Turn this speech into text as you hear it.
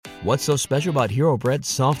What's so special about Hero Bread's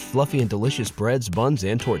soft, fluffy, and delicious breads, buns,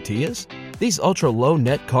 and tortillas? These ultra-low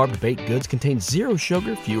net-carb baked goods contain zero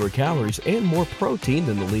sugar, fewer calories, and more protein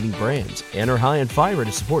than the leading brands, and are high in fiber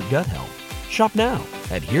to support gut health. Shop now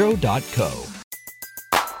at Hero.co.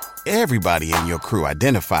 Everybody in your crew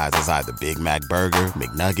identifies as either Big Mac Burger,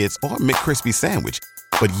 McNuggets, or McCrispy Sandwich.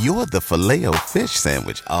 But you're the Filet-O-Fish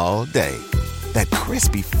Sandwich all day. That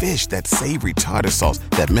crispy fish, that savory tartar sauce,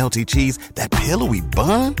 that melty cheese, that pillowy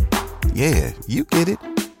bun. Yeah, you get it.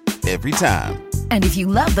 Every time. And if you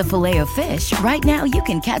love the Filet-O-Fish, right now you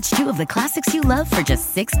can catch two of the classics you love for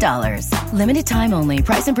just $6. Limited time only.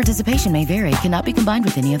 Price and participation may vary. Cannot be combined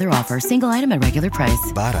with any other offer. Single item at regular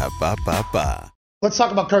price. Ba-da-ba-ba-ba. Let's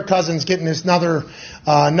talk about Kirk Cousins getting this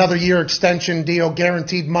another year extension deal,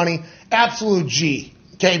 guaranteed money. Absolute G.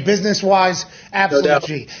 Okay, business-wise, absolute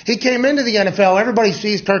G. He came into the NFL. Everybody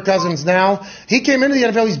sees Kirk Cousins now. He came into the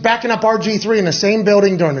NFL. He's backing up RG3 in the same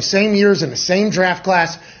building during the same years in the same draft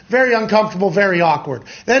class. Very uncomfortable, very awkward.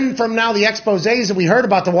 Then from now, the exposés that we heard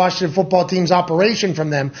about the Washington football team's operation from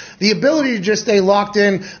them, the ability to just stay locked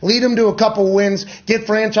in, lead them to a couple wins, get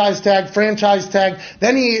franchise tagged.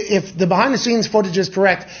 Then if the behind-the-scenes footage is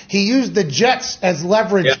correct, he used the Jets as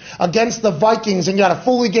leverage against the Vikings and got a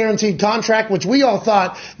fully guaranteed contract, which we all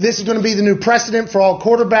thought this is going to be the new precedent for all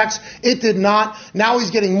quarterbacks. It did not. Now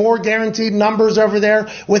he's getting more guaranteed numbers over there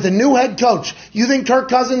with a new head coach. You think Kirk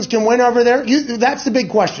Cousins can win over there? That's the big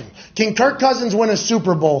question. Can Kirk Cousins win a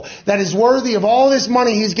Super Bowl that is worthy of all this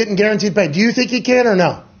money he's getting guaranteed paid? Do you think he can or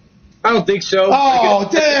no? I don't think so. Oh,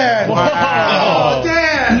 Dan! Wow. Oh,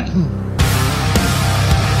 Dan!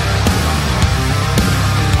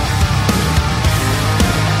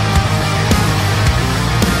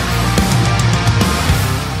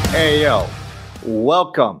 Hey, yo.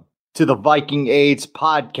 Welcome to the Viking Age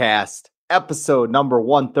podcast, episode number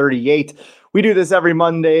 138. We do this every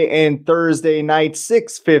Monday and Thursday night,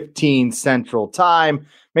 6:15 Central Time.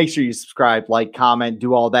 Make sure you subscribe, like, comment,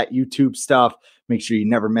 do all that YouTube stuff. Make sure you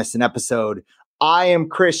never miss an episode. I am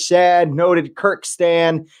Chris Shad, noted Kirk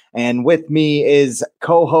Stan, and with me is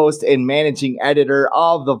co-host and managing editor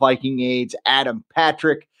of the Viking Age, Adam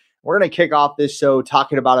Patrick. We're going to kick off this show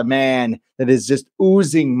talking about a man that is just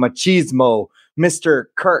oozing machismo, Mr.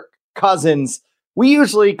 Kirk Cousins. We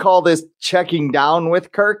usually call this checking down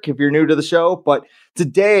with Kirk if you're new to the show, but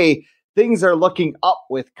today things are looking up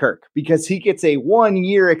with Kirk because he gets a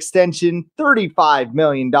 1-year extension, $35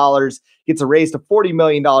 million, gets a raise to $40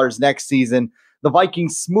 million next season. The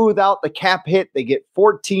Vikings smooth out the cap hit. They get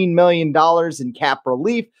 $14 million in cap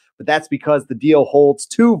relief, but that's because the deal holds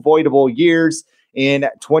 2 voidable years in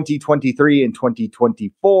 2023 and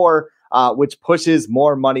 2024, which pushes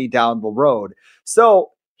more money down the road. So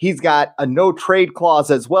he's got a no trade clause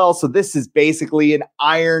as well. So this is basically an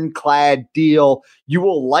ironclad deal. You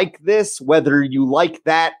will like this, whether you like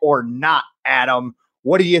that or not, Adam.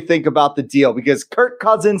 What do you think about the deal? Because Kirk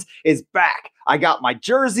Cousins is back. I got my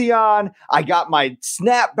jersey on. I got my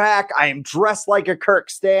snapback. I am dressed like a Kirk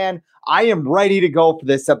Stan. I am ready to go for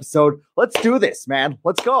this episode. Let's do this, man.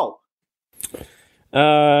 Let's go.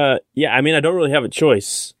 Yeah, I mean, I don't really have a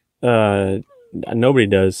choice. Nobody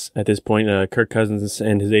does at this point. Kirk Cousins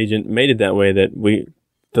and his agent made it that way that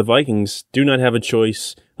the Vikings do not have a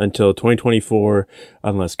choice until 2024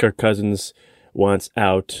 unless Kirk Cousins wants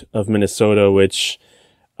out of Minnesota, which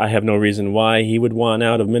I have no reason why he would want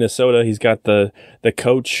out of Minnesota. He's got the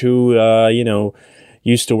coach who,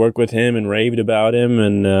 used to work with him and raved about him,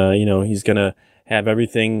 and, he's going to have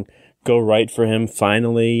everything go right for him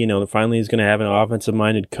finally. Finally he's going to have an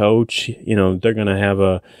offensive-minded coach. They're going to have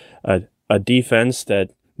a defense that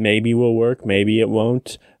maybe will work, maybe it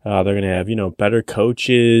won't. They're going to have, better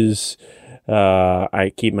coaches.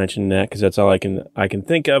 I keep mentioning that because that's all I can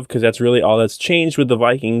think of, because that's really all that's changed with the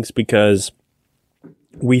Vikings, because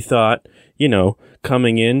we thought,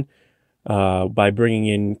 coming in by bringing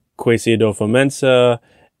in Kwesi Adolfo-Mensah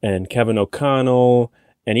and Kevin O'Connell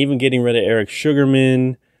and even getting rid of Eric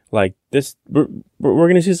Sugarman, like this, we're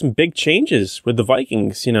going to see some big changes with the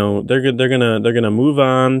Vikings. They're gonna move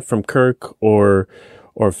on from Kirk or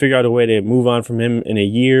figure out a way to move on from him in a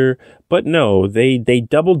year. But no, they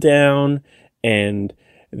double down, and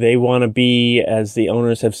they want to be, as the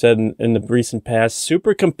owners have said in the recent past,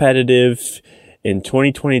 super competitive. In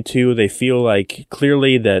 2022, they feel like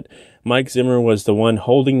clearly that Mike Zimmer was the one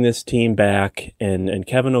holding this team back, and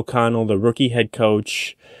Kevin O'Connell, the rookie head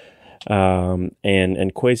coach, and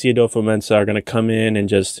Kwesi Adolfo-Mensah are going to come in and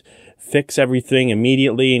just fix everything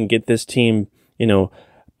immediately and get this team,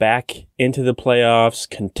 back into the playoffs,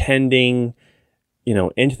 contending,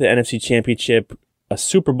 into the NFC Championship, a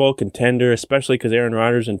Super Bowl contender, especially because Aaron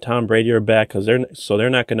Rodgers and Tom Brady are back, because they're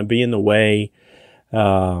not going to be in the way,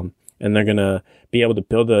 and they're going to be able to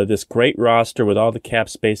build this great roster with all the cap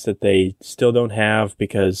space that they still don't have,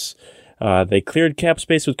 because they cleared cap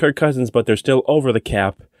space with Kirk Cousins, but they're still over the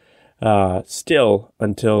cap still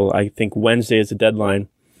until I think Wednesday is the deadline.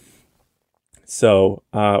 So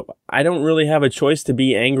I don't really have a choice to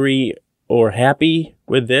be angry or happy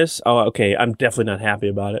with this. Oh, okay, I'm definitely not happy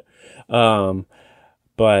about it.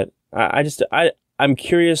 But I'm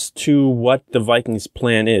curious to what the Vikings'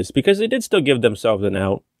 plan is, because they did still give themselves an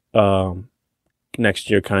out next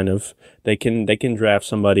year. Kind of, they can draft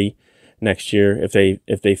somebody next year if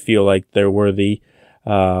they feel like they're worthy.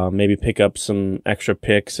 Maybe pick up some extra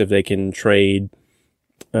picks if they can trade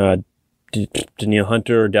Danielle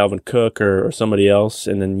Hunter or Dalvin Cook or somebody else,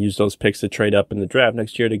 and then use those picks to trade up in the draft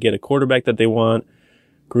next year to get a quarterback that they want,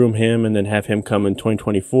 groom him, and then have him come in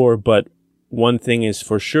 2024. But one thing is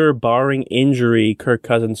for sure, barring injury, Kirk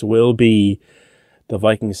Cousins will be the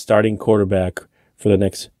Vikings starting quarterback for the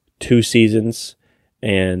next 2 seasons.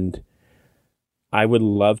 And I would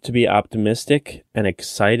love to be optimistic and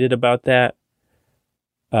excited about that.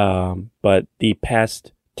 But the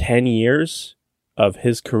past 10 years of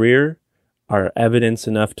his career are evidence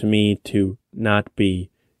enough to me to not be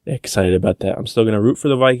excited about that. I'm still going to root for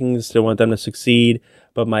the Vikings, still want them to succeed,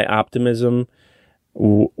 but my optimism,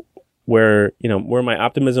 where my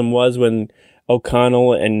optimism was when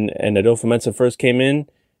O'Connell and Adolfo-Mensa first came in,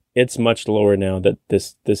 it's much lower now that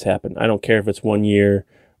this happened. I don't care if it's 1 year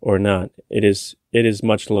or not. It is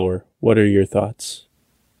much lower. What are your thoughts?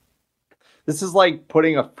 This is like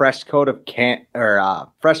putting a fresh coat of paint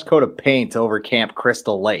over Camp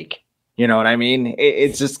Crystal Lake. You know what I mean?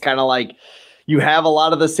 It's just kind of like you have a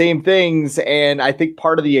lot of the same things. And I think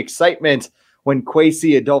part of the excitement when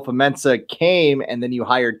Kwesi Adolfo-Mensa came and then you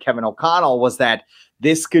hired Kevin O'Connell was that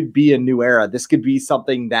this could be a new era. This could be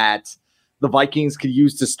something that the Vikings could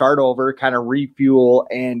use to start over, kind of refuel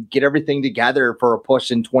and get everything together for a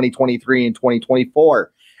push in 2023 and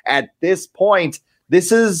 2024. At this point,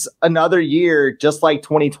 this is another year, just like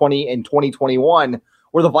 2020 and 2021,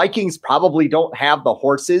 where the Vikings probably don't have the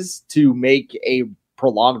horses to make a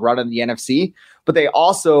prolonged run in the NFC, but they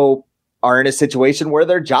also are in a situation where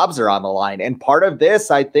their jobs are on the line. And part of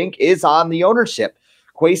this, I think, is on the ownership.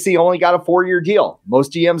 Kwesi only got a 4-year deal.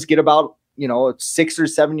 Most GMs get about, 6 or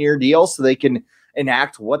 7 year deals so they can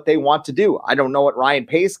enact what they want to do. I don't know what Ryan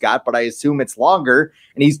Pace got, but I assume it's longer.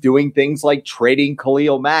 And he's doing things like trading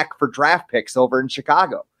Khalil Mack for draft picks over in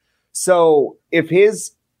Chicago. So if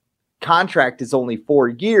his contract is only 4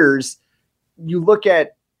 years, you look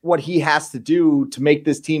at what he has to do to make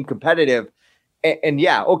this team competitive. And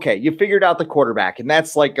yeah, okay, you figured out the quarterback, and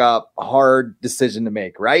that's like a hard decision to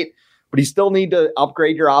make, right? But you still need to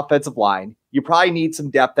upgrade your offensive line. You probably need some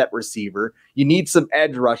depth at receiver. You need some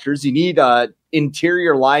edge rushers. You need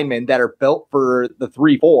interior linemen that are built for the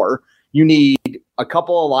 3-4. You need a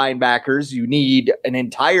couple of linebackers. You need an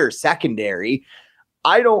entire secondary.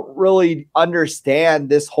 I don't really understand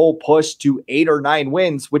this whole push to 8 or 9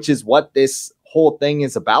 wins, which is what this whole thing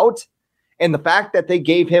is about. And the fact that they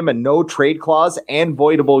gave him a no trade clause and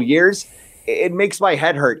voidable years, it makes my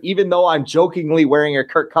head hurt, even though I'm jokingly wearing a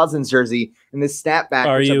Kirk Cousins jersey in this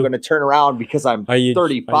snapback, which I'm going to turn around because I'm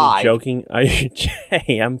 35. Are you joking?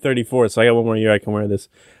 Hey, I'm 34, so I got 1 more year I can wear this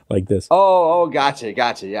like this. Oh, gotcha,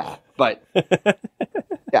 yeah. But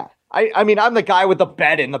yeah, I mean, I'm the guy with the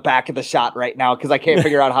bed in the back of the shot right now because I can't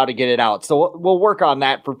figure out how to get it out. So we'll work on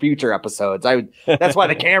that for future episodes. That's why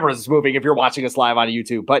the camera is moving if you're watching us live on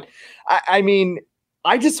YouTube. But I mean,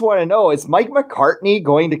 I just want to know, is Mike McCartney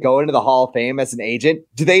going to go into the Hall of Fame as an agent?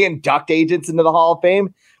 Do they induct agents into the Hall of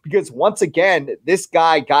Fame? Because once again, this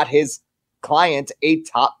guy got his client a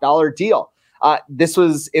top dollar deal. This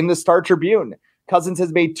was in the Star Tribune. Cousins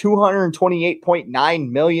has made $228.9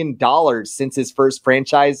 million since his first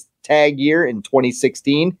franchise tag year in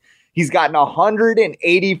 2016. He's gotten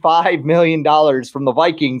 $185 million from the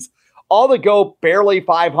Vikings, all to go barely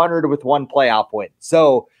 500 with 1 playoff win.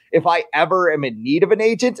 So if I ever am in need of an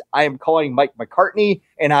agent, I am calling Mike McCartney,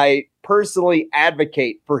 and I personally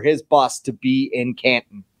advocate for his bust to be in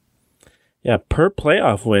Canton. Yeah, per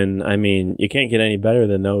playoff win, I mean, you can't get any better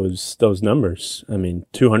than those numbers. I mean,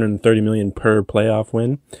 $230 million per playoff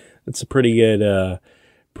win. That's a pretty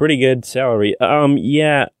good salary.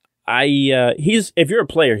 Yeah, if you're a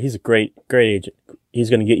player, he's a great agent. He's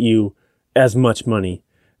going to get you as much money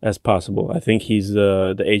as possible. I think he's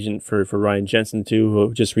the agent for Ryan Jensen too,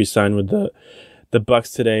 who just re-signed with the Bucks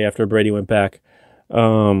today after Brady went back.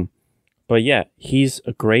 But yeah, he's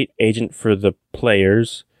a great agent for the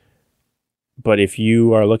players. But if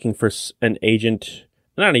you are looking for an agent,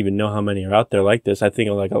 I don't even know how many are out there like this. I think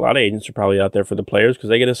like a lot of agents are probably out there for the players because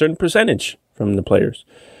they get a certain percentage from the players.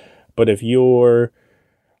 But if you're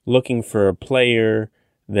looking for a player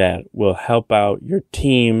that will help out your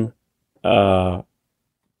team,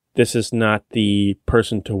 this is not the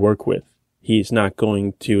person to work with. He's not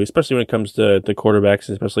going to, especially when it comes to the quarterbacks,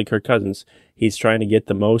 especially Kirk Cousins. He's trying to get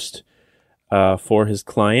the most for his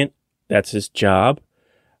client. That's his job.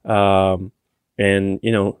 And,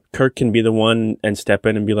 Kirk can be the one and step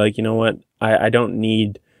in and be like, you know what, I don't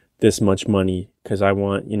need this much money because I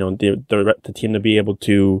want, the team to be able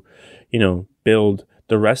to, build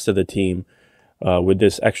the rest of the team with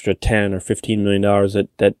this extra $10 or $15 million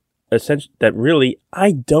that really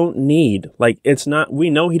I don't need. Like, it's not, we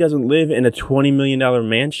know he doesn't live in a $20 million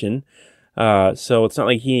mansion. So it's not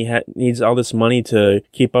like he needs all this money to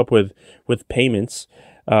keep up with payments.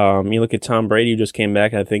 You look at Tom Brady, who just came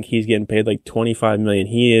back, and I think he's getting paid like $25 million.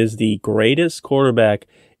 He is the greatest quarterback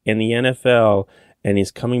in the NFL, and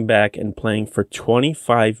he's coming back and playing for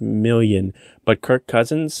 $25 million. But Kirk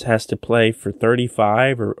Cousins has to play for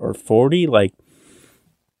 35 or 40. Like,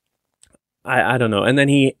 I don't know. And then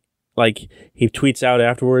he tweets out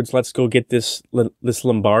afterwards, let's go get this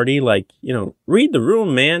Lombardi. Like, read the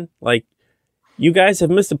room, man. Like, you guys have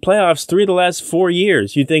missed the playoffs 3 of the last 4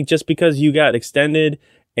 years. You think just because you got extended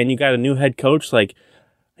and you got a new head coach, like,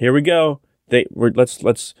 here we go. We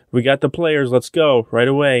got the players. Let's go right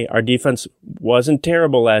away. Our defense wasn't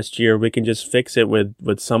terrible last year. We can just fix it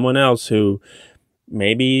with someone else who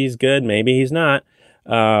maybe he's good, maybe he's not.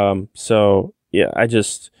 So yeah,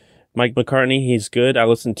 Mike McCartney, he's good. I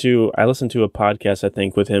listened to a podcast, I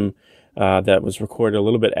think, with him that was recorded a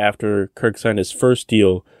little bit after Kirk signed his first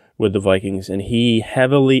deal with the Vikings, and he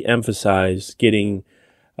heavily emphasized getting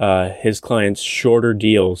his clients shorter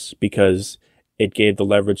deals because it gave the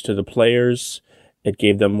leverage to the players. It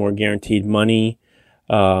gave them more guaranteed money,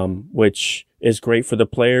 which is great for the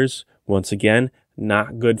players. Once again,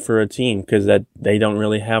 not good for a team because that they don't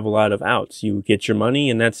really have a lot of outs. You get your money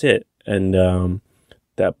and that's it. And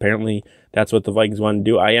that apparently that's what the Vikings want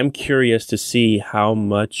to do. I am curious to see how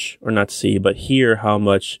much, or not see, but hear how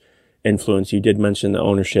much influence, you did mention the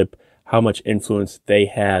ownership, how much influence they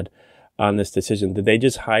had on this decision. Did they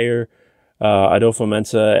just hire Adolfo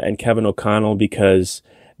Mensa and Kevin O'Connell because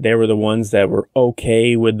they were the ones that were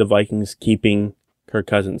okay with the Vikings keeping Kirk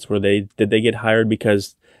Cousins? Did they get hired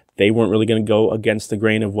because they weren't really going to go against the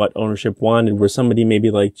grain of what ownership wanted? Where somebody maybe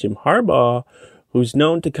like Jim Harbaugh, who's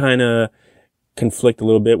known to kind of conflict a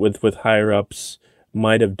little bit with higher ups,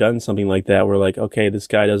 might have done something like that, where like, okay, this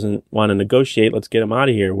guy doesn't want to negotiate, let's get him out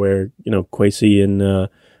of here. Where, Kwesi and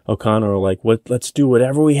O'Connor are like, let's do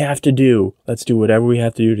whatever we have to do. Let's do whatever we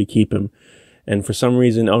have to do to keep him. And for some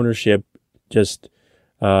reason, ownership just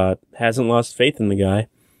hasn't lost faith in the guy.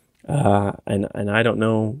 And I don't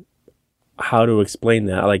know how to explain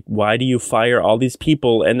that. Like, why do you fire all these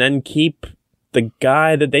people and then keep the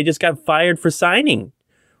guy that they just got fired for signing?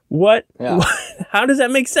 What? How does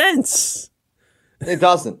that make sense? It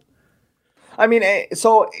doesn't. I mean,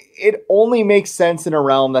 so it only makes sense in a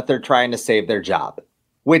realm that they're trying to save their job.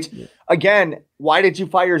 Which, again, why did you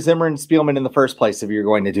fire Zimmer and Spielman in the first place if you're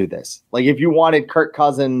going to do this? Like, if you wanted Kirk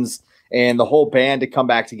Cousins and the whole band to come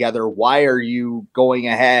back together, why are you going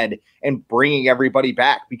ahead and bringing everybody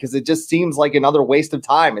back? Because it just seems like another waste of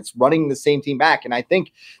time. It's running the same team back. And I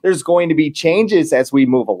think there's going to be changes as we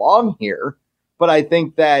move along here. But I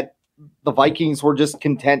think that the Vikings were just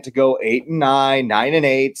content to go 8-9,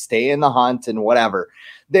 9-8, stay in the hunt and whatever.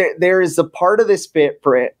 There is a part of this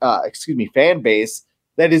fan base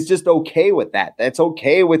that is just okay with that. That's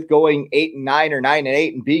okay with going 8-9 or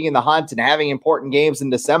 9-8 and being in the hunt and having important games in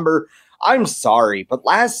December. I'm sorry, but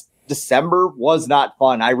last December was not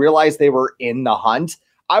fun. I realized they were in the hunt.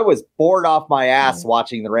 I was bored off my ass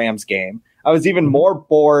watching the Rams game. I was even more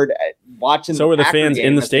bored at watching. So were the fans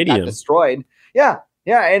in the stadium. Got destroyed. Yeah.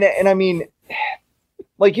 And I mean,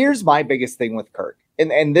 like, here's my biggest thing with Kirk.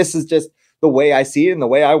 And this is just the way I see it and the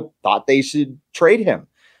way I thought they should trade him.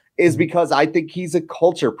 Is because I think he's a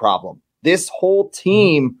culture problem. This whole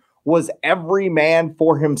team was every man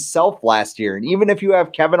for himself last year. And even if you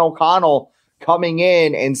have Kevin O'Connell coming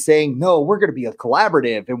in and saying, no, we're going to be a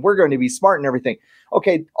collaborative and we're going to be smart and everything.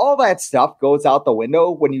 Okay, all that stuff goes out the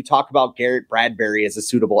window when you talk about Garrett Bradbury as a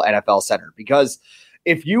suitable NFL center. Because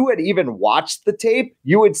if you had even watched the tape,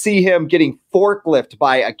 you would see him getting forklift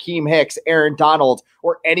by Akeem Hicks, Aaron Donald,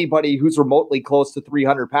 or anybody who's remotely close to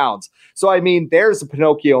 300 pounds. So, I mean, there's a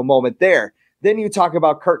Pinocchio moment there. Then you talk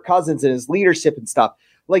about Kirk Cousins and his leadership and stuff.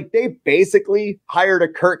 Like, they basically hired a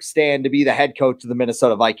Kirk Stan to be the head coach of the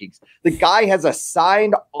Minnesota Vikings. The guy has a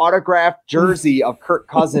signed autographed jersey of Kirk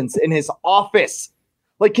Cousins in his office.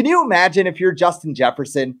 Like, can you imagine if you're Justin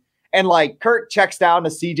Jefferson and like Kirk checks down to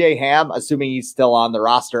CJ Ham, assuming he's still on the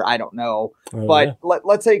roster? I don't know. But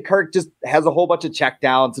let's say Kirk just has a whole bunch of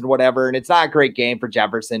checkdowns and whatever, and it's not a great game for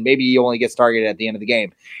Jefferson. Maybe he only gets targeted at the end of the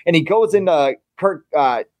game. And he goes into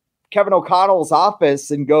Kevin O'Connell's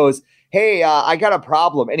office and goes, hey, I got a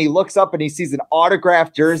problem. And he looks up and he sees an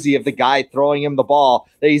autographed jersey of the guy throwing him the ball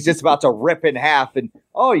that he's just about to rip in half. And,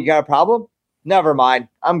 oh, you got a problem? Never mind.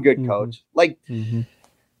 I'm good, coach. Like,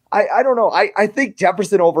 I don't know. I think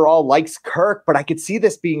Jefferson overall likes Kirk, but I could see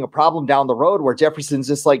this being a problem down the road where Jefferson's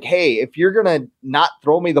just like, hey, if you're going to not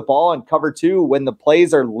throw me the ball in cover 2 when the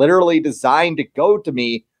plays are literally designed to go to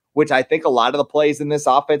me, which I think a lot of the plays in this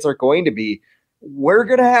offense are going to be, we're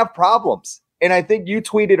going to have problems. And I think you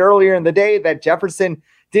tweeted earlier in the day that Jefferson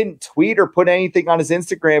didn't tweet or put anything on his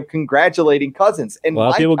Instagram congratulating Cousins. And a lot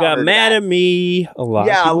of people got mad at me.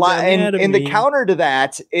 And the counter to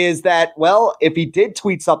that is that, well, if he did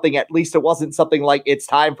tweet something, at least it wasn't something like it's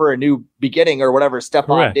time for a new beginning or whatever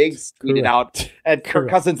Stephon Diggs tweeted out at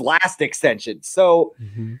Kirk Cousins' last extension. So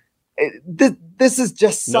this is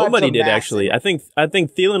just nobody did actually. I think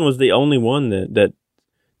Thielen was the only one that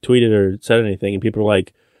tweeted or said anything, and people were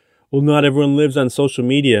like, well, not everyone lives on social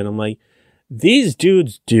media. And I'm like, these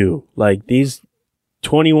dudes do. Like, these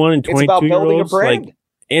 21 and 22-year-olds, like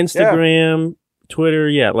Instagram,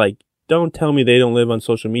 Twitter, like, don't tell me they don't live on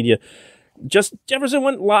social media. Just Jefferson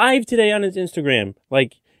went live today on his Instagram.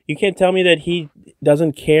 Like, you can't tell me that he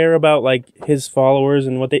doesn't care about, like, his followers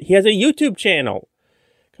and what he has a YouTube channel.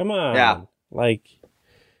 Come on. Yeah. Like,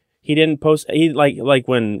 he didn't post, like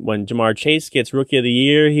when Jamar Chase gets Rookie of the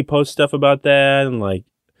Year, he posts stuff about that, and, like,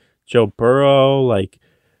 Joe Burrow, like,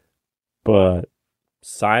 but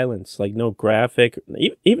silence, like, no graphic.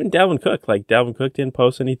 Even Dalvin Cook, like, Dalvin Cook didn't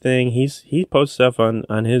post anything. He posts stuff on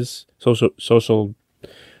his social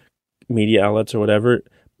media outlets or whatever.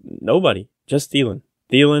 Nobody, just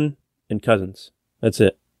Thielen and Cousins. That's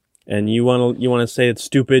it. And you want to say it's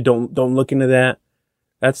stupid? Don't look into that.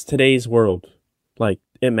 That's today's world. Like,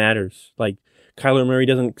 it matters. Like, Kyler Murray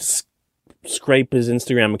doesn't scrape his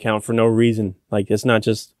Instagram account for no reason. Like, it's not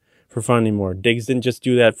just for fun anymore. Diggs didn't just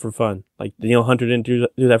do that for fun. Like, Daniel Hunter didn't do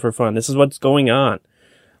that for fun. This is what's going on.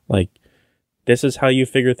 Like, this is how you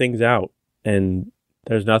figure things out. And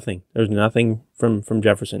there's nothing. There's nothing from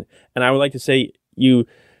Jefferson. And I would like to say you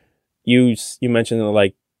mentioned that,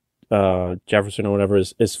 like, Jefferson or whatever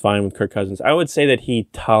is fine with Kirk Cousins. I would say that he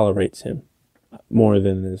tolerates him more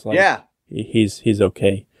than this. Like, he's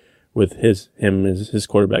okay with him as his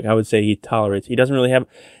quarterback. I would say he tolerates. He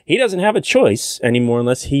doesn't have a choice anymore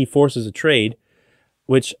unless he forces a trade,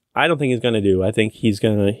 which I don't think he's going to do. I think he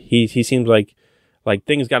seems like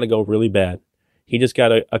things got to go really bad. He just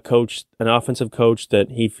got a coach, an offensive coach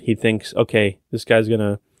that he thinks, okay, this guy's going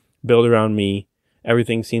to build around me.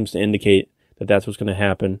 Everything seems to indicate that that's what's going to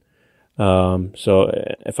happen. So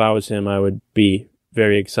if I was him, I would be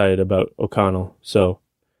very excited about O'Connell. So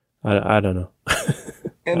I don't know.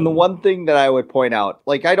 And the one thing that I would point out,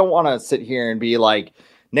 like, I don't want to sit here and be like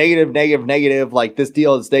negative, like, this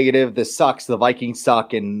deal is negative, this sucks, the Vikings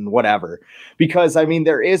suck, and whatever. Because, I mean,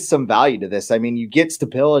 there is some value to this. I mean, you get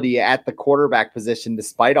stability at the quarterback position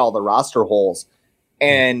despite all the roster holes.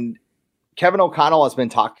 And Kevin O'Connell has been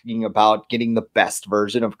talking about getting the best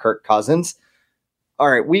version of Kirk Cousins.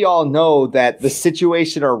 All right, we all know that the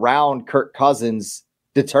situation around Kirk Cousins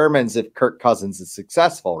determines if Kirk Cousins is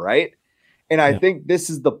successful, right? And I think this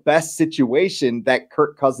is the best situation that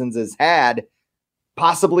Kirk Cousins has had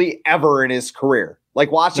possibly ever in his career.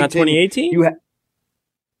 Like, Washington, not 2018?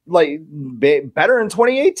 Better in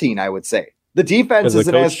 2018, I would say. The defense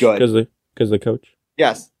isn't as good. Because the coach.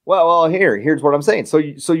 Yes. Well, here's what I'm saying.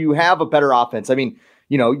 So you have a better offense. I mean,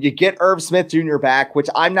 you get Irv Smith Jr. back, which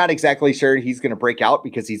I'm not exactly sure he's going to break out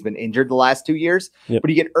because he's been injured the last 2 years. Yep. But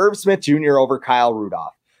you get Irv Smith Jr. over Kyle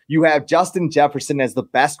Rudolph. You have Justin Jefferson as the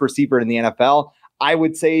best receiver in the NFL. I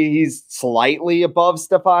would say he's slightly above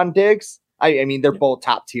Stephon Diggs. I mean, they're both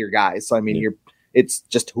top tier guys. So, I mean, it's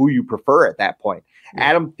just who you prefer at that point. Yeah.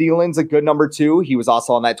 Adam Thielen's a good number 2. He was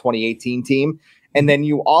also on that 2018 team. And then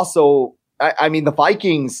you also, I mean, the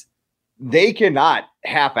Vikings, they cannot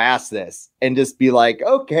half-ass this and just be like,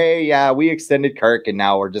 okay, yeah, we extended Kirk and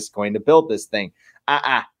now we're just going to build this thing.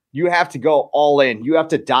 You have to go all in. You have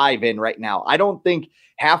to dive in right now. I don't think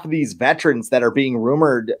half of these veterans that are being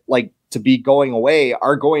rumored like to be going away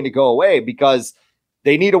are going to go away because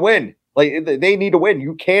they need a win. Like, they need a win.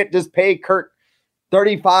 You can't just pay Kirk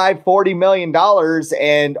 $35-40 million,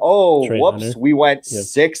 and whoops, Hunter. we went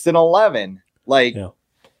 6-11. Like,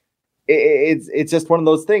 it's just one of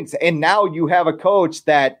those things. And now you have a coach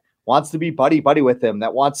that wants to be buddy with him,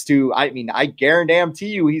 that wants to, I guarantee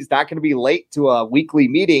you he's not going to be late to a weekly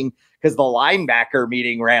meeting because the linebacker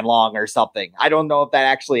meeting ran long or something. I don't know if that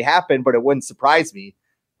actually happened, but it wouldn't surprise me.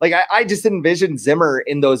 Like, I just envision Zimmer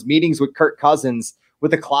in those meetings with Kirk Cousins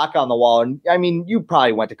with a clock on the wall. And you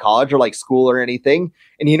probably went to college or like school or anything.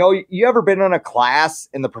 And you ever been in a class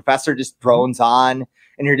and the professor just drones on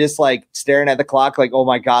and you're just like staring at the clock, like, oh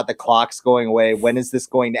my God, the clock's going away. When is this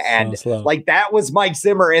going to end? Slow. Like, that was Mike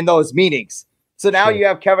Zimmer in those meetings. So now you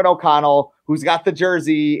have Kevin O'Connell, who's got the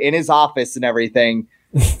jersey in his office and everything.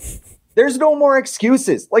 There's no more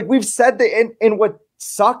excuses. Like, we've said that. And what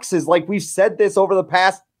sucks is, like, we've said this over the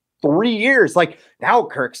past 3 years. Like, now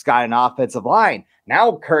Kirk's got an offensive line.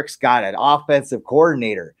 Now Kirk's got an offensive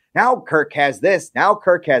coordinator. Now Kirk has this. Now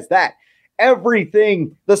Kirk has that.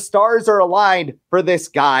 Everything, the stars are aligned for this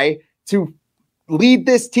guy to lead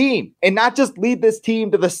this team, and not just lead this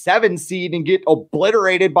team to the 7 seed and get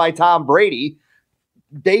obliterated by Tom Brady.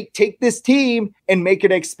 They take this team and make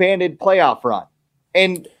an expanded playoff run.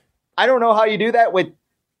 And I don't know how you do that with,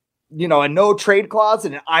 a no trade clause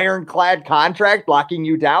and an ironclad contract locking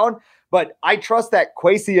you down. But I trust that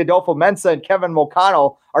Kwesi Adolfo-Mensah and Kevin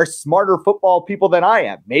O'Connell are smarter football people than I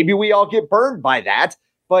am. Maybe we all get burned by that,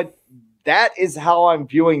 but that is how I'm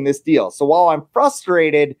viewing this deal. So while I'm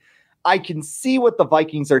frustrated, I can see what the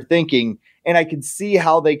Vikings are thinking, and I can see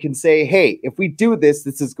how they can say, hey, if we do this,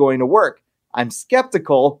 this is going to work. I'm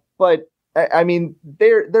skeptical, but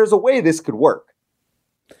there's a way this could work.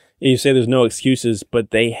 You say there's no excuses,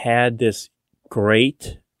 but they had this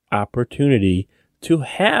great opportunity to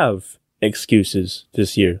have excuses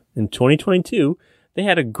this year. In 2022, they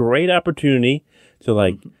had a great opportunity to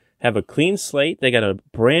have a clean slate. They got a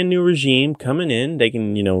brand new regime coming in. They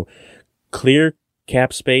can, clear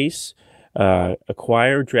cap space,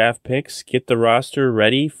 acquire draft picks, get the roster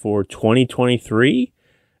ready for 2023.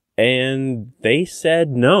 And they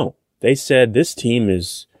said no. They said this team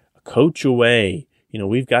is a coach away.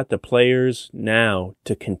 We've got the players now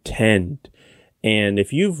to contend. And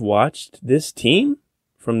if you've watched this team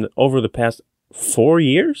over the past 4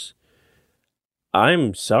 years,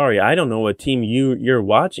 I'm sorry, I don't know what team you're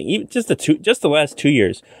watching. Even just the last 2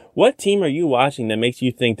 years, what team are you watching that makes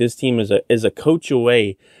you think this team is a coach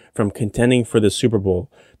away from contending for the Super Bowl?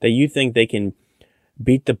 That you think they can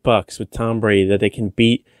beat the Bucs with Tom Brady? That they can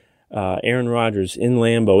beat Aaron Rodgers in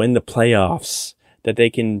Lambeau in the playoffs? That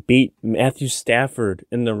they can beat Matthew Stafford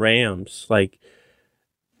in the Rams? Like,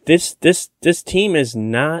 this team is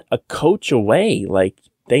not a coach away. Like,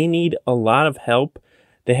 they need a lot of help.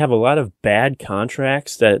 They have a lot of bad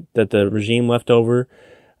contracts that the regime left over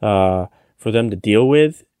for them to deal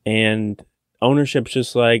with, and ownership's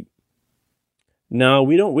just like, no,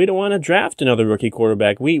 we don't want to draft another rookie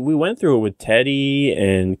quarterback. We went through it with Teddy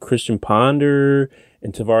and Christian Ponder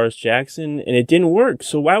and Tavares Jackson, and it didn't work.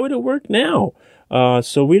 So why would it work now?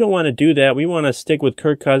 So we don't want to do that. We want to stick with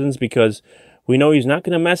Kirk Cousins because we know he's not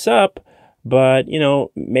going to mess up. But,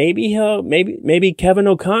 maybe Kevin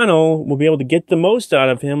O'Connell will be able to get the most out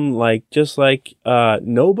of him, just like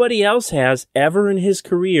nobody else has ever in his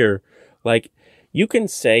career. Like, you can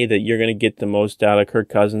say that you're going to get the most out of Kirk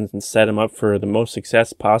Cousins and set him up for the most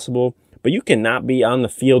success possible, but you cannot be on the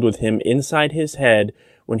field with him inside his head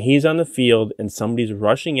when he's on the field and somebody's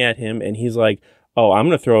rushing at him and he's like, oh, I'm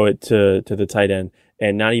going to throw it to the tight end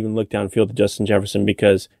and not even look downfield to Justin Jefferson,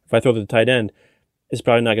 because if I throw to the tight end, it's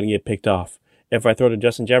probably not going to get picked off. If I throw to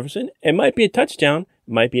Justin Jefferson, it might be a touchdown,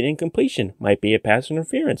 might be an incompletion, might be a pass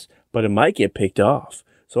interference, but it might get picked off.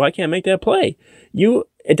 So I can't make that play.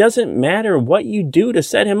 It doesn't matter what you do to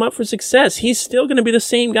set him up for success. He's still going to be the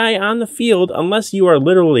same guy on the field unless you are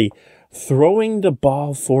literally throwing the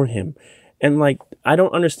ball for him. And I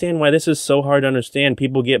don't understand why this is so hard to understand.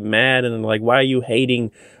 People get mad and why are you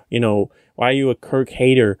hating, why are you a Kirk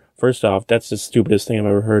hater? First off, that's the stupidest thing I've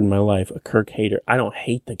ever heard in my life. A Kirk hater. I don't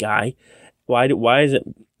hate the guy. Why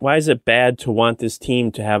is it bad to want this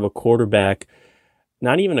team to have a quarterback?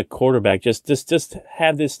 Not even a quarterback. Just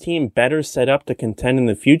have this team better set up to contend in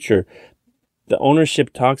the future. The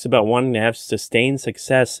ownership talks about wanting to have sustained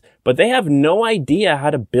success, but they have no idea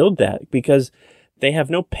how to build that because they have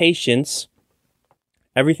no patience.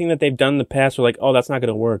 Everything that they've done in the past are oh, that's not going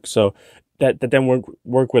to work. So that then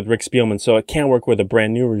work with Rick Spielman. So it can't work with a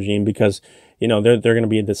brand new regime because they're going to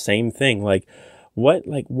be the same thing.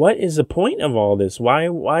 What is the point of all this? Why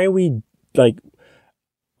are we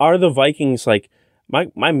are the Vikings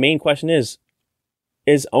my main question is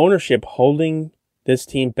ownership holding this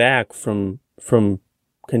team back from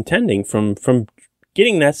contending, from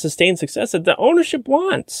getting that sustained success that the ownership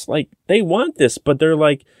wants. Like, they want this, but they're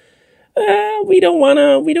like, we don't want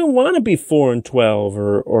to be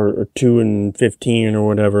 4-12 or 2-15 or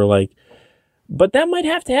whatever. Like, but that might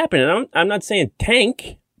have to happen. And I'm not saying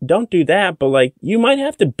tank. Don't do that. But like, you might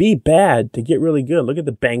have to be bad to get really good. Look at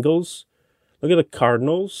the Bengals. Look at the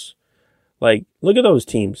Cardinals. Like, look at those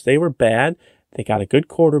teams. They were bad. They got a good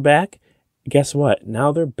quarterback. Guess what?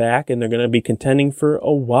 Now they're back and they're going to be contending for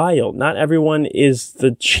a while. Not everyone is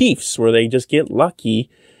the Chiefs where they just get lucky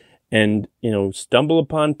and, stumble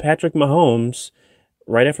upon Patrick Mahomes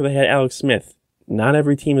right after they had Alex Smith. Not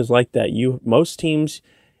every team is like that. Most teams,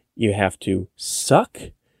 you have to suck,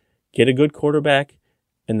 get a good quarterback,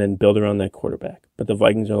 and then build around that quarterback. But the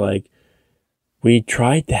Vikings are like, we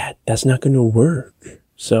tried that. That's not going to work.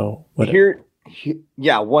 So whatever.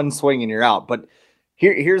 One swing and you're out. But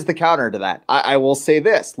here's the counter to that. I will say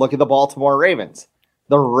this. Look at the Baltimore Ravens.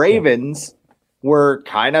 The Ravens were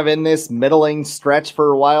kind of in this middling stretch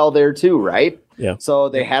for a while there too, right? Yeah. So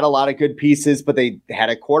they had a lot of good pieces, but they had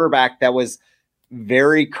a quarterback that was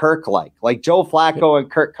very Kirk-like. Like Joe Flacco and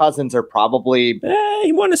Kirk Cousins are probably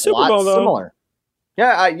he won a Super Bowl though. Similar.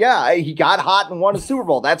 Yeah, he got hot and won a Super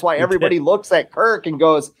Bowl. That's why everybody looks at Kirk and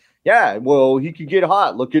goes, yeah, well, he could get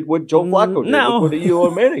hot. Look at what Joe Flacco did. No. Look what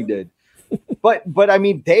Eli Manning did. But I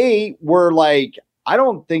mean, they were like, I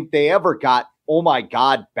don't think they ever got, oh my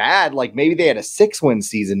God, bad. Like maybe they had a 6-win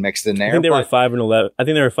season mixed in there. I think they were 5-11. I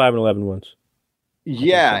think they were 5-11 once.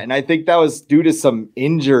 Yeah, and I think that was due to some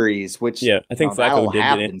injuries, which I think Flacco did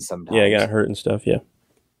get in. Sometimes. Yeah, he got hurt and stuff. Yeah.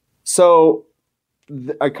 So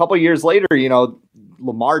a couple years later,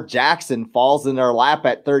 Lamar Jackson falls in their lap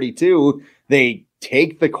at 32. They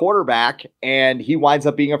take the quarterback, and he winds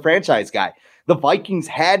up being a franchise guy. The Vikings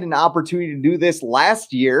had an opportunity to do this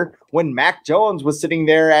last year when Mac Jones was sitting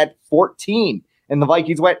there at 14, and the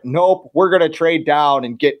Vikings went, nope, we're going to trade down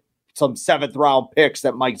and get some 7th-round picks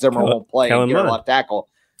that Mike Zimmer won't play and get a left tackle.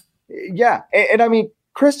 Yeah, and I mean,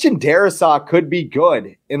 Christian Darrisaw could be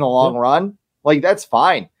good in the long run. Like, that's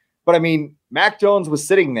fine. But, I mean, Mac Jones was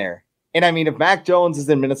sitting there. And, I mean, if Mac Jones is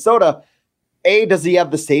in Minnesota, does he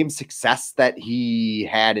have the same success that he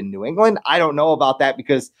had in New England? I don't know about that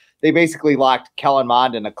because they basically locked Kellen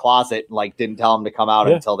Mond in a closet and, like, didn't tell him to come out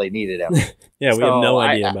until they needed him. We have no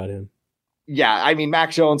idea about him. Yeah, I mean,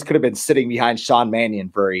 Mac Jones could have been sitting behind Sean Mannion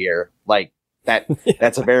for a year. Like,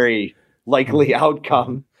 that's a very likely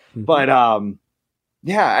outcome. But,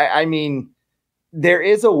 I mean, there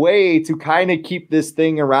is a way to kind of keep this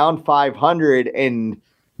thing around 500 and,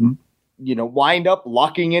 wind up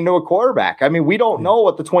lucking into a quarterback. I mean, we don't know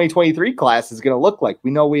what the 2023 class is going to look like.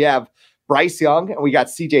 We know we have Bryce Young and we got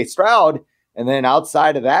CJ Stroud. And then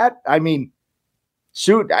outside of that, I mean,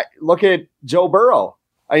 look at Joe Burrow.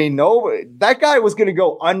 I mean, that guy was going to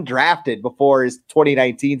go undrafted before his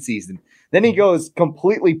 2019 season. Then he goes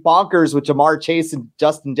completely bonkers with Jamar Chase and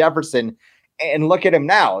Justin Jefferson. And look at him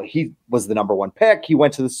now. He was the number 1 pick. He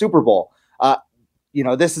went to the Super Bowl.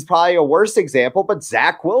 This is probably a worse example, but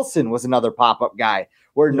Zach Wilson was another pop-up guy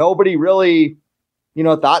where nobody really,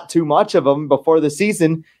 thought too much of him before the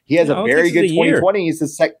season. He has a very good 2020. He's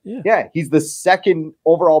he's the 2nd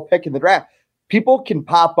overall pick in the draft. People can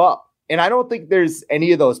pop up. And I don't think there's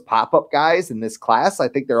any of those pop-up guys in this class. I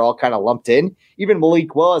think they're all kind of lumped in. Even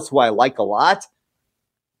Malik Willis, who I like a lot.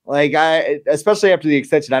 Like, especially after the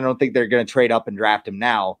extension, I don't think they're going to trade up and draft him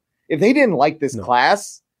now. If they didn't like this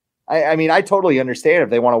class, I mean, I totally understand if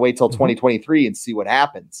they want to wait till 2023 and see what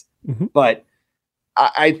happens. But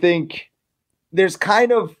I think there's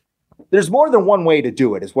more than one way to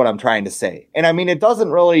do it, is what I'm trying to say. And I mean, it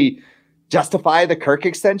doesn't really justify the Kirk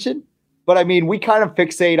extension. But I mean, we kind of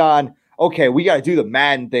fixate on, okay, we got to do the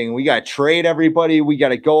Madden thing. We got to trade everybody. We got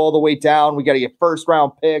to go all the way down. We got to get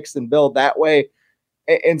 1st-round picks and build that way.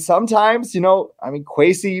 And sometimes,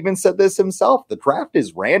 Kwesi even said this himself. The draft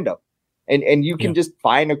is random. And you can just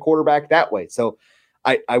find a quarterback that way. So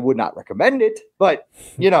I would not recommend it. But,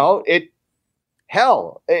 it's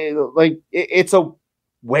a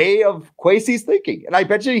way of Kwesi's thinking. And I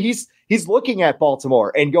bet you he's looking at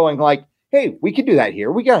Baltimore and going like, hey, we can do that here.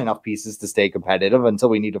 We got enough pieces to stay competitive until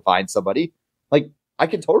we need to find somebody. Like, I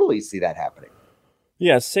can totally see that happening.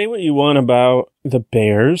 Yeah, say what you want about the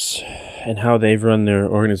Bears and how they've run their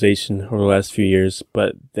organization over the last few years,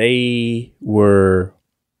 but they were,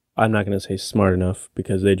 I'm not going to say smart enough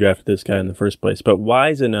because they drafted this guy in the first place, but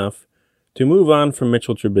wise enough to move on from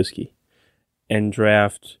Mitchell Trubisky and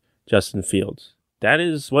draft Justin Fields. That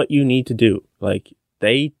is what you need to do. Like,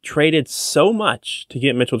 they traded so much to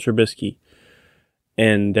get Mitchell Trubisky.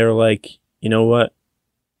 And they're like, you know what?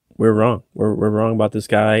 we're wrong. We're wrong about this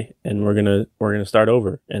guy, and we're gonna start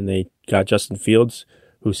over. And they got Justin Fields,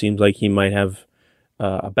 who seems like he might have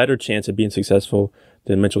a better chance of being successful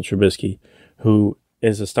than Mitchell Trubisky, who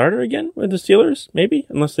is a starter again with the Steelers, maybe,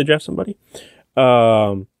 unless they draft somebody.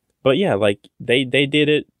 But yeah, like they did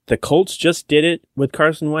it. The Colts just did it with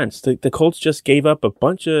Carson Wentz. The Colts just gave up a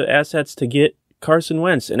bunch of assets to get Carson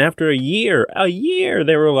Wentz, and after a year,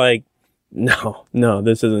 they were like, no,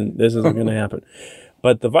 this isn't going to happen.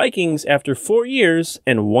 But the Vikings, after 4 years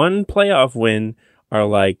and one playoff win, are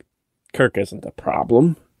like, Kirk isn't the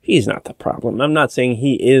problem. He's not the problem. I'm not saying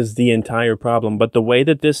he is the entire problem, but the way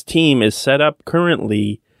that this team is set up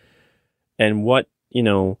currently and what,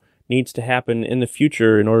 needs to happen in the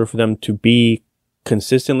future in order for them to be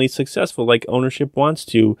consistently successful like ownership wants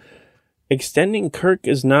to, extending Kirk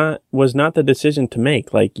was not the decision to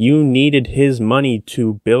make. Like, you needed his money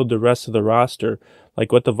to build the rest of the roster.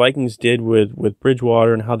 Like what the Vikings did with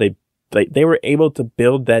Bridgewater and how they were able to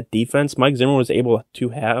build that defense. Mike Zimmer was able to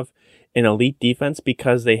have an elite defense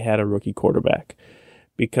because they had a rookie quarterback,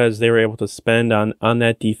 because they were able to spend on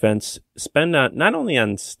that defense, spend on not only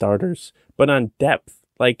on starters, but on depth.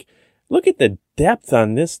 Like, look at the depth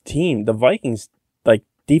on this team. The Vikings, like,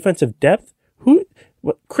 defensive depth.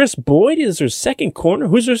 Chris Boyd is their second corner.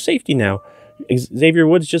 Who's their safety now? Xavier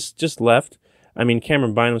Woods just left. I mean,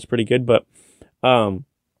 Cameron Bynum was pretty good, but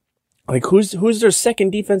like, who's their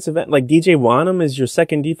second defensive end? Like, DJ Wanham is your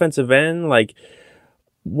second defensive end. Like,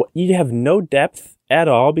 you have no depth at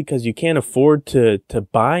all because you can't afford to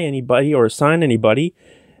buy anybody or sign anybody,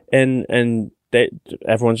 and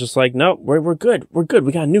everyone's just like, no, we're good. We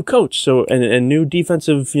got a new coach, so and new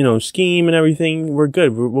defensive scheme and everything. We're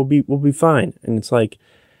good. We'll be fine. And it's like,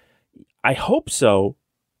 I hope so,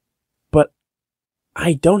 but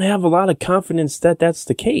I don't have a lot of confidence that that's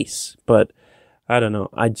the case. But I don't know.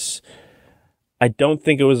 I don't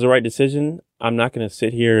think it was the right decision. I'm not going to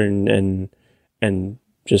sit here and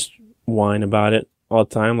just whine about it all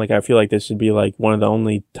the time. Like, I feel like this should be like one of the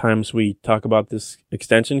only times we talk about this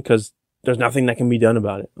extension, because there's nothing that can be done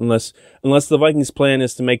about it unless the Vikings' plan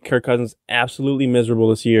is to make Kirk Cousins absolutely miserable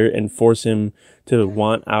this year and force him to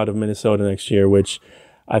want out of Minnesota next year, which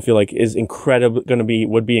I feel like is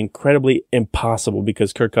would be incredibly impossible,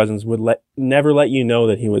 because Kirk Cousins would never let you know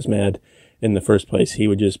that he was mad in the first place. He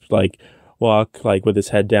would just like walk like with his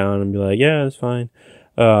head down and be like, yeah, it's fine.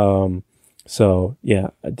 So yeah,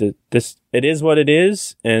 it is what it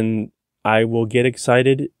is, and I will get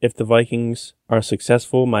excited if the Vikings are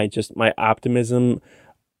successful. My optimism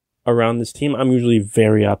around this team, I'm usually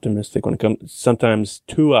very optimistic when it comes, sometimes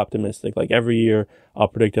too optimistic. Like, every year I'll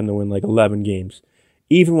predict them to win like 11 games,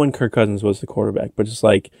 even when Kirk Cousins was the quarterback. But just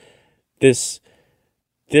like this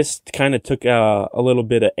kind of took a little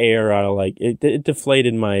bit of air out of, like, it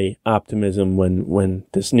deflated my optimism when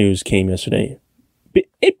this news came yesterday.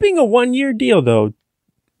 It being a 1-year deal, though,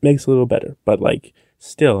 makes it a little better. But, like,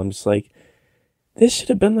 still, I'm just like, this should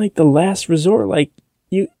have been, like, the last resort. Like,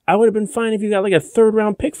 I would have been fine if you got, like, a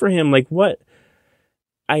 3rd-round pick for him. Like, what?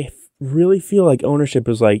 I really feel like ownership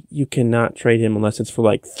is like, you cannot trade him unless it's for,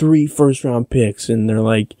 like, 3 first-round picks. And they're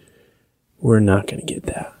like, we're not going to get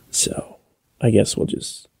that. So I guess we'll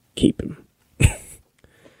just keep him.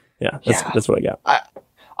 That's what I got.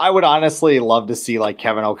 I would honestly love to see, like,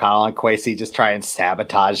 Kevin O'Connell and Kwesi just try and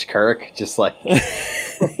sabotage Kirk. Just like,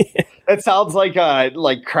 it sounds like a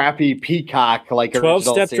crappy Peacock, like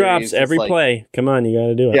 12-step drops every play. Come on, you got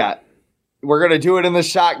to do it. Yeah, we're gonna do it in the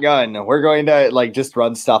shotgun. We're going to, like, just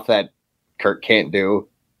run stuff that Kirk can't do.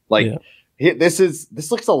 Like, this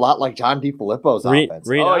looks a lot like John DeFilippo's offense.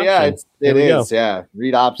 Read option. Yeah, it is. Yeah,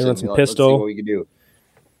 read option. Let's see what we can do.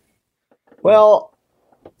 Well,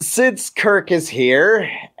 since Kirk is here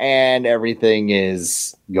and everything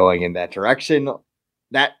is going in that direction,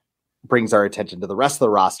 that brings our attention to the rest of the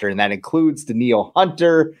roster, and that includes Danielle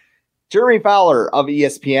Hunter. Jeremy Fowler of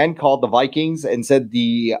ESPN called the Vikings and said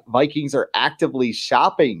the Vikings are actively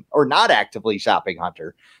shopping, or not actively shopping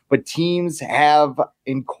Hunter, but teams have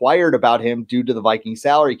inquired about him due to the Vikings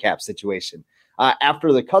salary cap situation.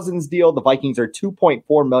 After the Cousins deal, the Vikings are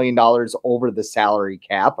 $2.4 million over the salary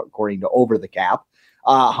cap, according to Over the Cap.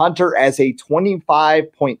 Hunter as a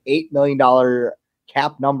 $25.8 million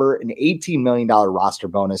cap number, an $18 million roster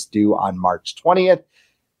bonus due on March 20th.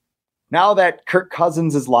 Now that Kirk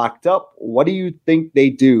Cousins is locked up, what do you think they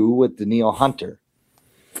do with Danielle Hunter?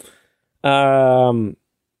 I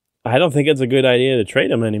don't think it's a good idea to trade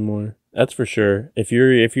him anymore. That's for sure. If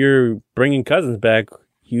you're bringing Cousins back,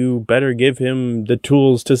 you better give him the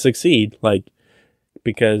tools to succeed. Like,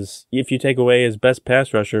 because if you take away his best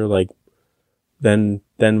pass rusher, like, then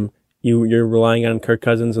you're relying on Kirk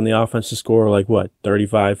Cousins and the offense to score like what,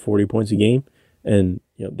 35, 40 points a game. And,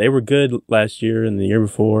 they were good last year and the year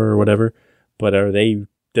before or whatever, but are they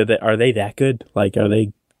that good? Like, are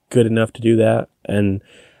they good enough to do that? And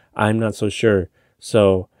I'm not so sure.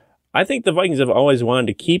 So I think the Vikings have always wanted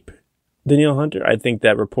to keep Danielle Hunter. I think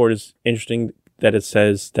that report is interesting that it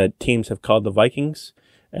says that teams have called the Vikings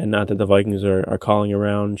and not that the Vikings are calling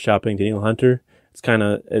around shopping Danielle Hunter.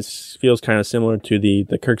 It feels kind of similar to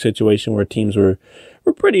the Kirk situation where teams were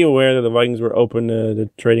pretty aware that the Vikings were open to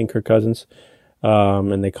trading Kirk Cousins.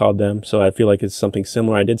 And they called them. So I feel like it's something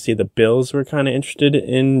similar. I did see the Bills were kind of interested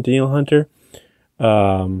in Danielle Hunter.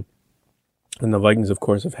 And the Vikings, of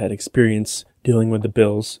course, have had experience dealing with the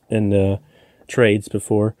Bills in trades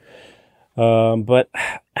before. But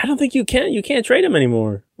I don't think you can't trade him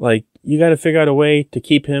anymore. Like, you got to figure out a way to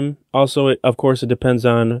keep him. Also, of course, it depends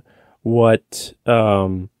on what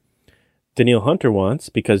Danielle Hunter wants,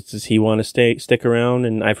 because does he want to stick around?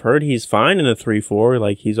 And I've heard he's fine in a 3-4,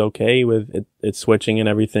 like he's okay with it switching and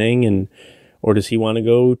everything, or does he want to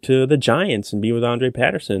go to the Giants and be with Andre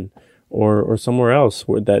Patterson or somewhere else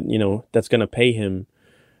where that's going to pay him?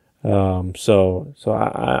 So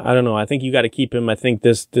I don't know. I think you got to keep him. I think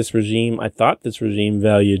this regime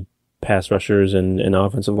valued pass rushers and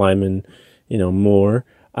offensive linemen, more.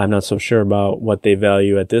 I'm not so sure about what they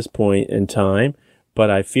value at this point in time, but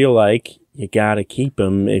I feel like you got to keep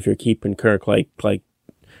him if you're keeping Kirk. Like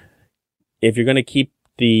if you're going to keep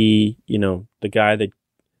the guy that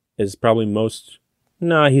is probably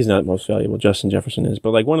he's not most valuable. Justin Jefferson is,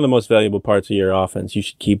 but like one of the most valuable parts of your offense, you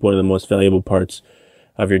should keep one of the most valuable parts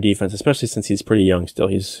of your defense, especially since he's pretty young still.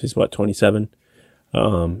 He's what, 27?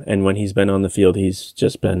 And when he's been on the field, he's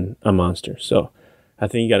just been a monster. So I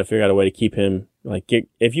think you got to figure out a way to keep him. Like,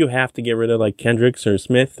 if you have to get rid of like Kendricks or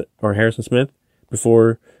Smith or Harrison Smith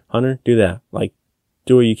before Hunter, do that. Like,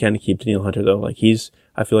 do what you can to keep Danielle Hunter though. Like,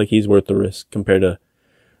 I feel like he's worth the risk compared to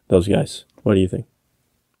those guys. What do you think?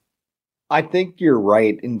 I think you're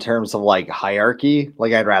right in terms of like hierarchy.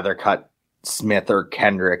 Like, I'd rather cut Smith or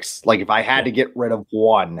Kendricks. Like, if I had to get rid of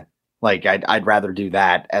one, like I'd rather do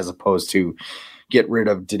that as opposed to get rid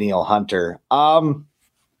of Danielle Hunter.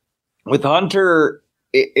 With Hunter,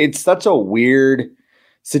 it's such a weird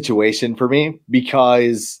situation for me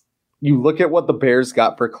because you look at what the Bears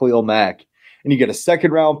got for Khalil Mack, and you get a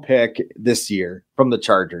 2nd-round pick this year from the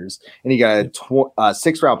Chargers, and you got a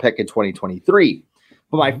 6th-round pick in 2023.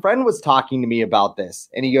 But my friend was talking to me about this,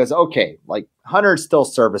 and he goes, okay, like, Hunter's still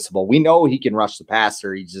serviceable. We know he can rush the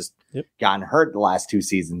passer. He's just gotten hurt the last 2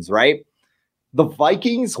 seasons, right? The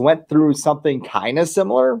Vikings went through something kind of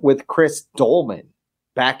similar with Chris Dolman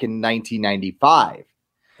back in 1995.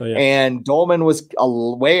 Oh, yeah. And Dolman was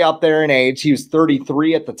way up there in age. He was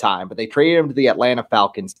 33 at the time, but they traded him to the Atlanta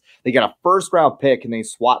Falcons. They got a 1st-round pick, and they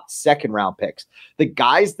swapped 2nd-round picks. The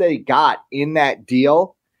guys they got in that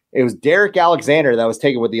deal, it was Derek Alexander that was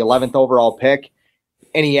taken with the 11th overall pick,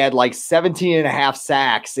 and he had like 17 and a half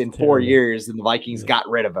sacks in 4 years, and the Vikings got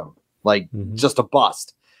rid of him. Like, just a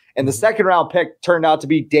bust. And the 2nd-round pick turned out to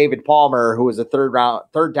be David Palmer, who was a third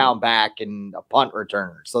down back and a punt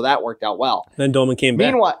returner. So that worked out well. Then Dolman came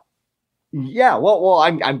back. Meanwhile, yeah, well,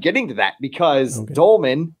 I'm getting to that because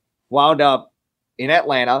Dolman wound up in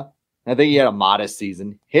Atlanta. I think he had a modest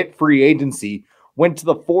season, hit free agency, went to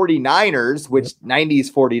the 49ers, which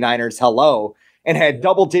 90s 49ers, hello, and had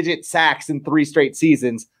double-digit sacks in 3 straight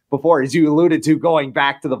seasons before, as you alluded to, going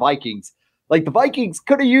back to the Vikings. Like, the Vikings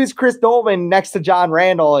could have used Chris Dolman next to John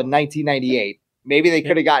Randall in 1998. Maybe they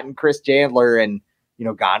could have gotten Chris Chandler and,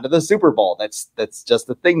 gone to the Super Bowl. That's just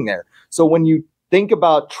the thing there. So when you think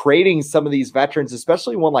about trading some of these veterans,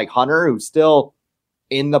 especially one like Hunter, who's still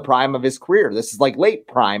in the prime of his career, this is like late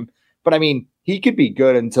prime, but I mean, he could be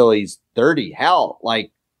good until he's 30. Hell,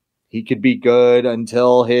 like, he could be good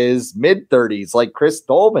until his mid-30s, like Chris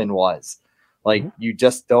Dolman was. Like, you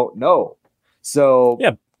just don't know. So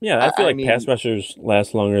yeah, I feel like pass rushers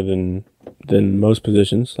last longer than most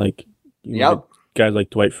positions. Like, guys like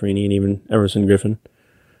Dwight Freeney and even Everson Griffin,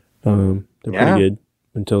 they're pretty good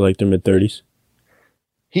until like their mid-30s.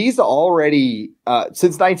 He's already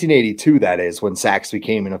since 1982. That is when sacks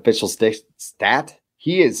became an official stat.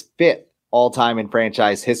 He is 5th all-time in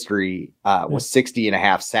franchise history with 60 and a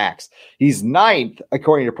half sacks. He's 9th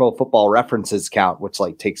according to Pro Football References count, which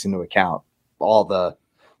like takes into account all the.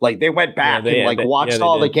 Like, they went back and watched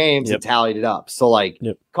all the games and tallied it up. So, like,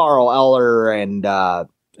 Carl Eller and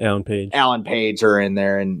Alan Page are in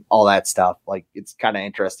there and all that stuff. Like, it's kind of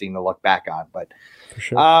interesting to look back on. But, for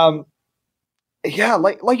sure.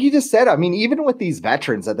 like you just said, I mean, even with these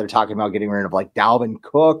veterans that they're talking about getting rid of, like Dalvin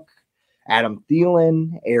Cook, Adam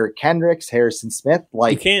Thielen, Eric Kendricks, Harrison Smith.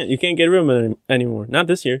 Like you can't get rid of them anymore. Not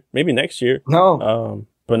this year. Maybe next year. No.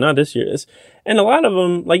 But not this year. And a lot of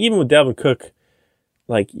them, like even with Dalvin Cook,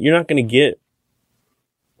 like you're not going to get,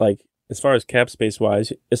 like as far as cap space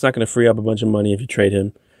wise, it's not going to free up a bunch of money if you trade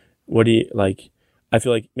him. What do you like? I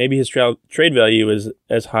feel like maybe his trade value is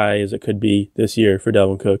as high as it could be this year for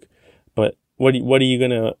Dalvin Cook. But what are you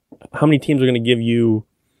gonna? How many teams are gonna give you?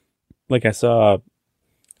 Like I saw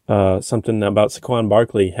something about Saquon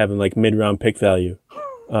Barkley having like mid-round pick value.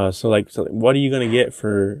 So what are you gonna get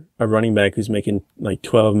for a running back who's making like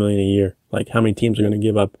 $12 million a year? Like how many teams are gonna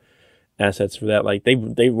give up assets for that? Like they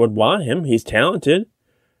would want him. He's talented,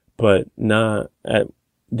 but not at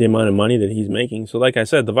the amount of money that he's making. So like I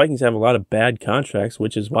said, the Vikings have a lot of bad contracts,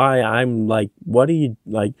 which is why I'm like,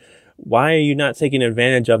 why are you not taking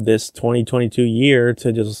advantage of this 2022 year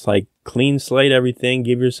to just like clean slate everything,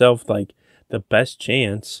 give yourself like the best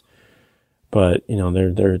chance? But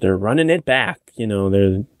they're running it back. They're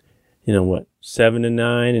 7-9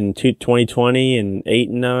 in 2020 and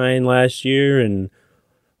 8-9 last year, and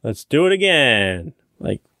let's do it again.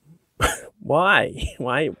 Like why?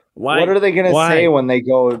 What are they going to say when they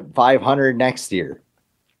go 500 next year?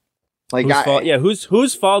 Like whose fault? Yeah,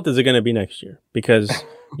 whose fault is it going to be next year? Because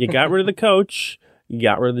you got rid of the coach, you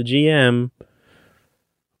got rid of the GM.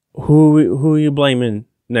 Who are you blaming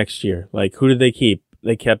next year? Like who did they keep?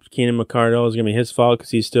 They kept Keenan McCardle. It's going to be his fault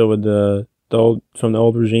because he's still with the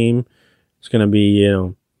old regime. It's going to be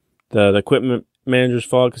the equipment manager's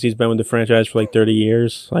fault because he's been with the franchise for like 30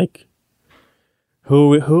 years. Like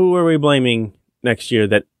who are we blaming next year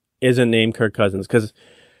that isn't named Kirk Cousins?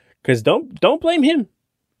 Because don't blame him.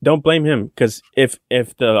 Don't blame him, because if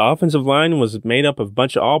the offensive line was made up of a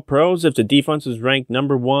bunch of all-pros, if the defense was ranked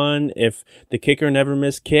number 1, if the kicker never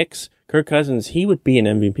missed kicks, Kirk Cousins, he would be an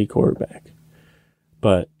MVP quarterback.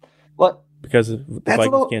 But because the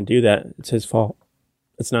Vikings can't do that, it's his fault.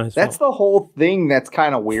 It's not his fault. That's the whole thing that's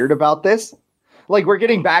kind of weird about this. Like, we're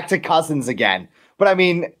getting back to Cousins again. But, I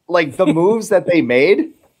mean, like, the moves that they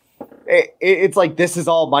made, it's like this is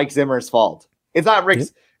all Mike Zimmer's fault. It's not Rick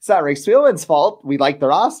Spielman's fault. We like the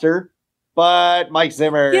roster, but Mike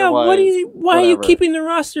Zimmer. Yeah, why are you keeping the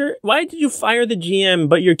roster? Why did you fire the GM,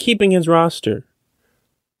 but you're keeping his roster?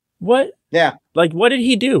 What? Yeah. Like, what did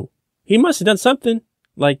he do? He must have done something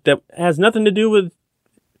like that has nothing to do with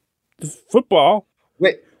the football.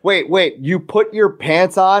 Wait. You put your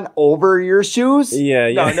pants on over your shoes? Yeah.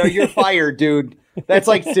 No, you're fired, dude. That's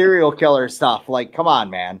like serial killer stuff. Like, come on,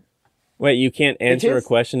 man. Wait, you can't answer a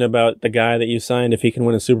question about the guy that you signed if he can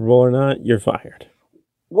win a Super Bowl or not? You're fired.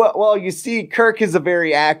 Well, you see, Kirk is a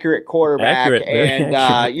very accurate quarterback,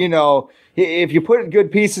 if you put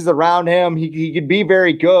good pieces around him, he could be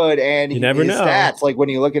very good. And you never know. Stats, like when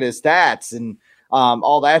you look at his stats and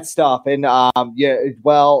all that stuff, and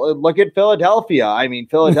look at Philadelphia. I mean,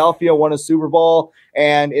 Philadelphia won a Super Bowl,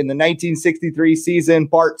 and in the 1963 season,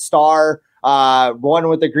 Bart Starr won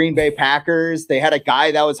with the Green Bay Packers. They had a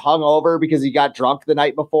guy that was hungover because he got drunk the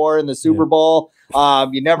night before in the Super Bowl.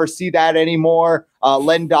 You never see that anymore.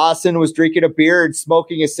 Len Dawson was drinking a beer and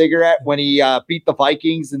smoking a cigarette when he beat the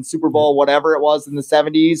Vikings in Super Bowl, whatever it was in the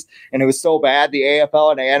 70s. And it was so bad. The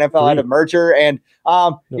AFL and the NFL had a merger. And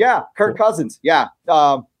Kirk Cousins. Yeah.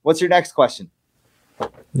 What's your next question?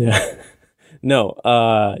 Yeah. No.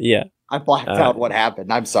 Yeah. I blacked out what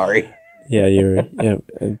happened. I'm sorry. Yeah,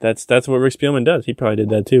 that's what Rick Spielman does. He probably did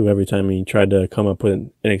that too. Every time he tried to come up with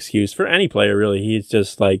an excuse for any player, really, he's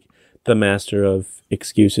just like the master of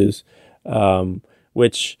excuses.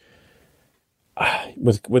 Which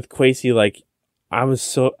with Kwesi, like I'm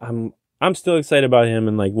still excited about him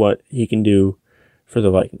and like what he can do for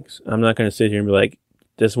the Vikings. I'm not going to sit here and be like,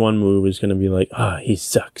 this one move is going to be like, he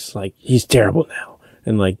sucks, like he's terrible now.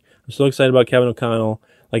 And like I'm so excited about Kevin O'Connell.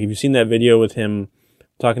 Like if you've seen that video with him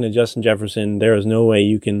talking to Justin Jefferson, there is no way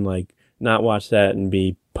you can like not watch that and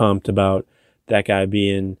be pumped about that guy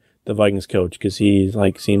being the Vikings coach, because he's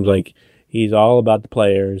like seems like he's all about the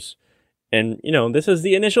players. And this is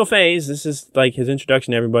the initial phase. This is like his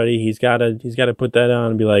introduction to everybody. He's got to put that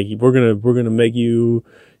on and be like, we're gonna make you,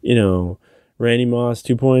 Randy Moss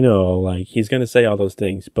 2.0. Like he's gonna say all those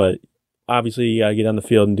things, but obviously you gotta get on the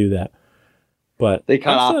field and do that. But they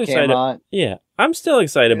cut off camera. Yeah, I'm still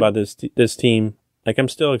excited about this team. Like I'm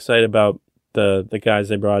still excited about the guys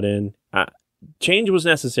they brought in. Change was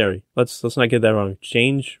necessary. Let's not get that wrong.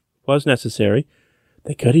 Change was necessary.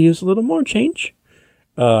 They could have used a little more change.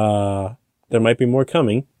 There might be more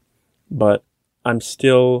coming, but I'm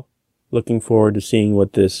still looking forward to seeing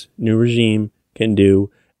what this new regime can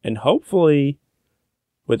do. And hopefully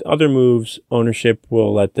with other moves, ownership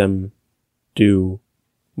will let them do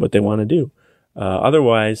what they want to do.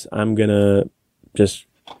 Otherwise, I'm going to just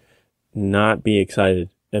not be excited.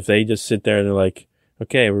 If they just sit there and they're like,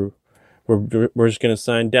 okay, we're just going to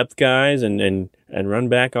sign depth guys and run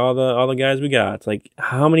back all the guys we got. It's like,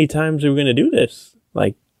 how many times are we going to do this?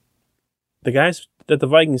 Like, the guys that the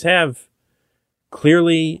Vikings have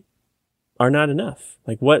clearly are not enough.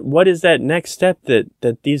 Like, what is that next step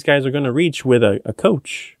that these guys are going to reach with a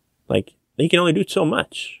coach? Like, they can only do so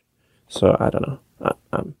much. So I don't know.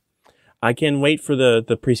 I can wait for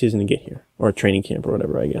the preseason to get here, or training camp or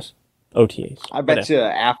whatever, I guess. OTAs. I bet you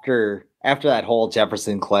after that whole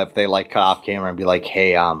Jefferson clip, they like cut off camera and be like,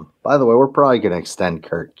 "Hey, by the way, we're probably going to extend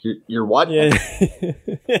Kirk. You're what? Yeah.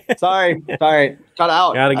 sorry, cut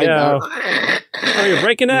out. Gotta go. Oh, you're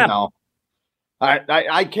breaking up. No.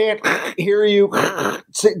 I can't hear you.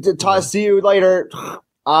 See you later.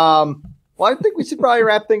 Well, I think we should probably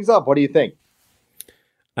wrap things up. What do you think?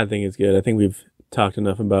 I think it's good. I think we've talked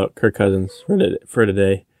enough about Kirk Cousins for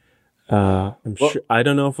today. Sure. I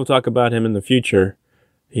don't know if we'll talk about him in the future.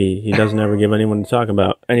 He doesn't ever give anything to talk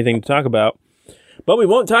about. But we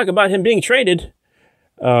won't talk about him being traded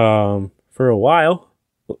for a while.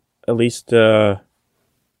 At least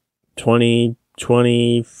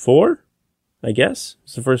 2024, I guess.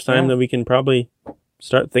 It's the first time that we can probably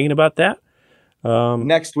start thinking about that.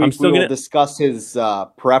 Next week we will discuss his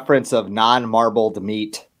preference of non-marbled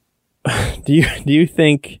meat. Do you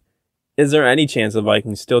think, is there any chance the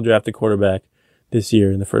Vikings still draft a quarterback this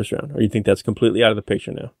year in the first round? Or you think that's completely out of the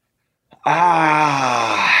picture now?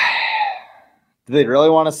 Do they really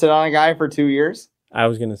want to sit on a guy for 2 years? I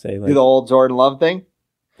was going to say, do the old Jordan Love thing.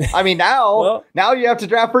 I mean, now you have to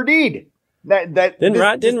draft for need. That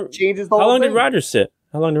changes the whole thing. How long did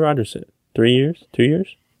Rodgers sit? 3 years? 2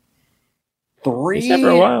 years? 3? He sat for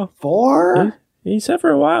a while. 4? He sat for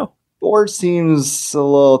a while. 4 seems a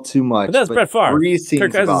little too much. But that's Brett Favre. 3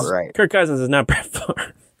 seems about right. Kirk Cousins is not Brett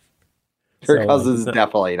Favre. Kirk Cousins is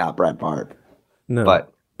definitely not Brett Favre. No,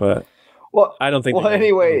 but well, I don't think. Well,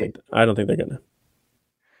 anyway, I don't think they're gonna.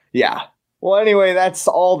 Yeah. Well, anyway, that's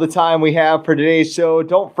all the time we have for today's show.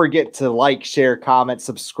 Don't forget to like, share, comment,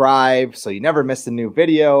 subscribe so you never miss a new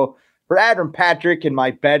video. For Adam Patrick and my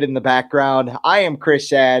bed in the background, I am Chris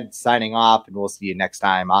Shad signing off, and we'll see you next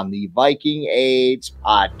time on the Viking Age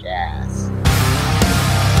Podcast.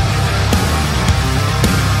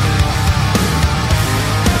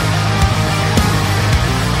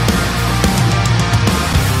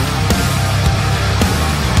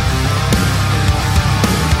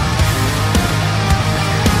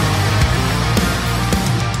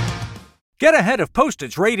 Get ahead of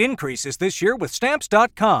postage rate increases this year with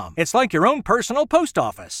Stamps.com. It's like your own personal post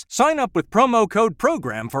office. Sign up with promo code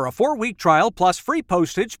PROGRAM for a 4-week trial plus free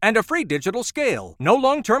postage and a free digital scale. No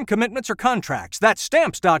long-term commitments or contracts. That's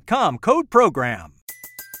Stamps.com, code PROGRAM.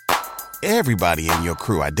 Everybody in your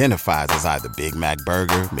crew identifies as either Big Mac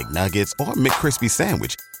Burger, McNuggets, or McCrispy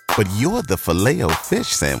Sandwich. But you're the Filet-O-Fish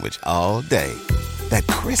Sandwich all day. That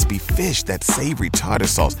crispy fish, that savory tartar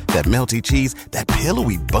sauce, that melty cheese, that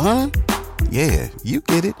pillowy bun. Yeah, you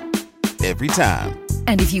get it. Every time.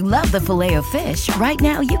 And if you love the Filet-O-Fish, right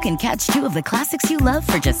now you can catch 2 of the classics you love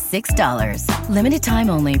for just $6. Limited time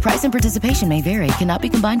only. Price and participation may vary. Cannot be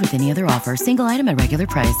combined with any other offer. Single item at regular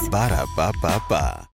price. Ba-da-ba-ba-ba.